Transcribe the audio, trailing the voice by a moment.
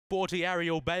$4.40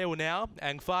 Ariel Bale now,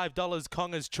 and $5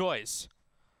 Conger's Choice.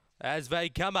 As they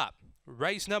come up,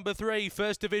 race number 3,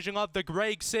 first division of the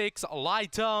Grade 6,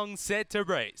 Lightong, set to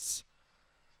race.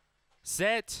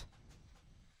 Set.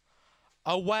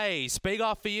 Away, speed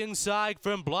off the inside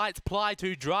from Blight's Plight,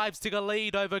 who drives to the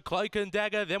lead over Cloak and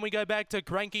Dagger. Then we go back to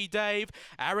Cranky Dave,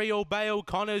 Ariel Bale,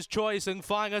 Conger's Choice, and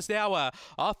Finest Hour.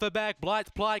 Off the back,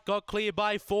 Blight's Plight got clear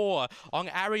by 4 on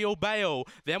Ariel Bale.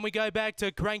 Then we go back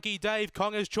to Cranky Dave,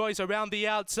 Conger's Choice around the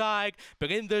outside. But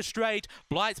in the straight,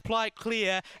 Blight's Plight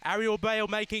clear. Ariel Bale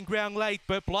making ground late,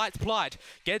 but Blight's Plight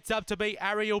gets up to beat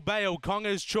Ariel Bale,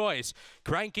 Conger's Choice,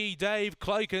 Cranky Dave,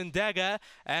 Cloak and Dagger,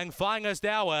 and Finest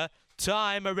Hour.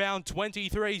 Time around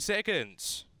 23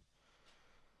 seconds.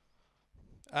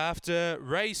 After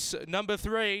race number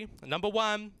 3, number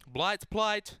 1, Blight's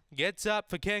Plight gets up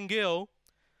for Ken Gill.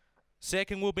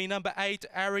 Second will be number 8,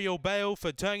 Ariel Bale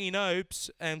for Tony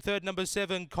Nopes. And third, number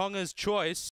 7, Conger's Choice.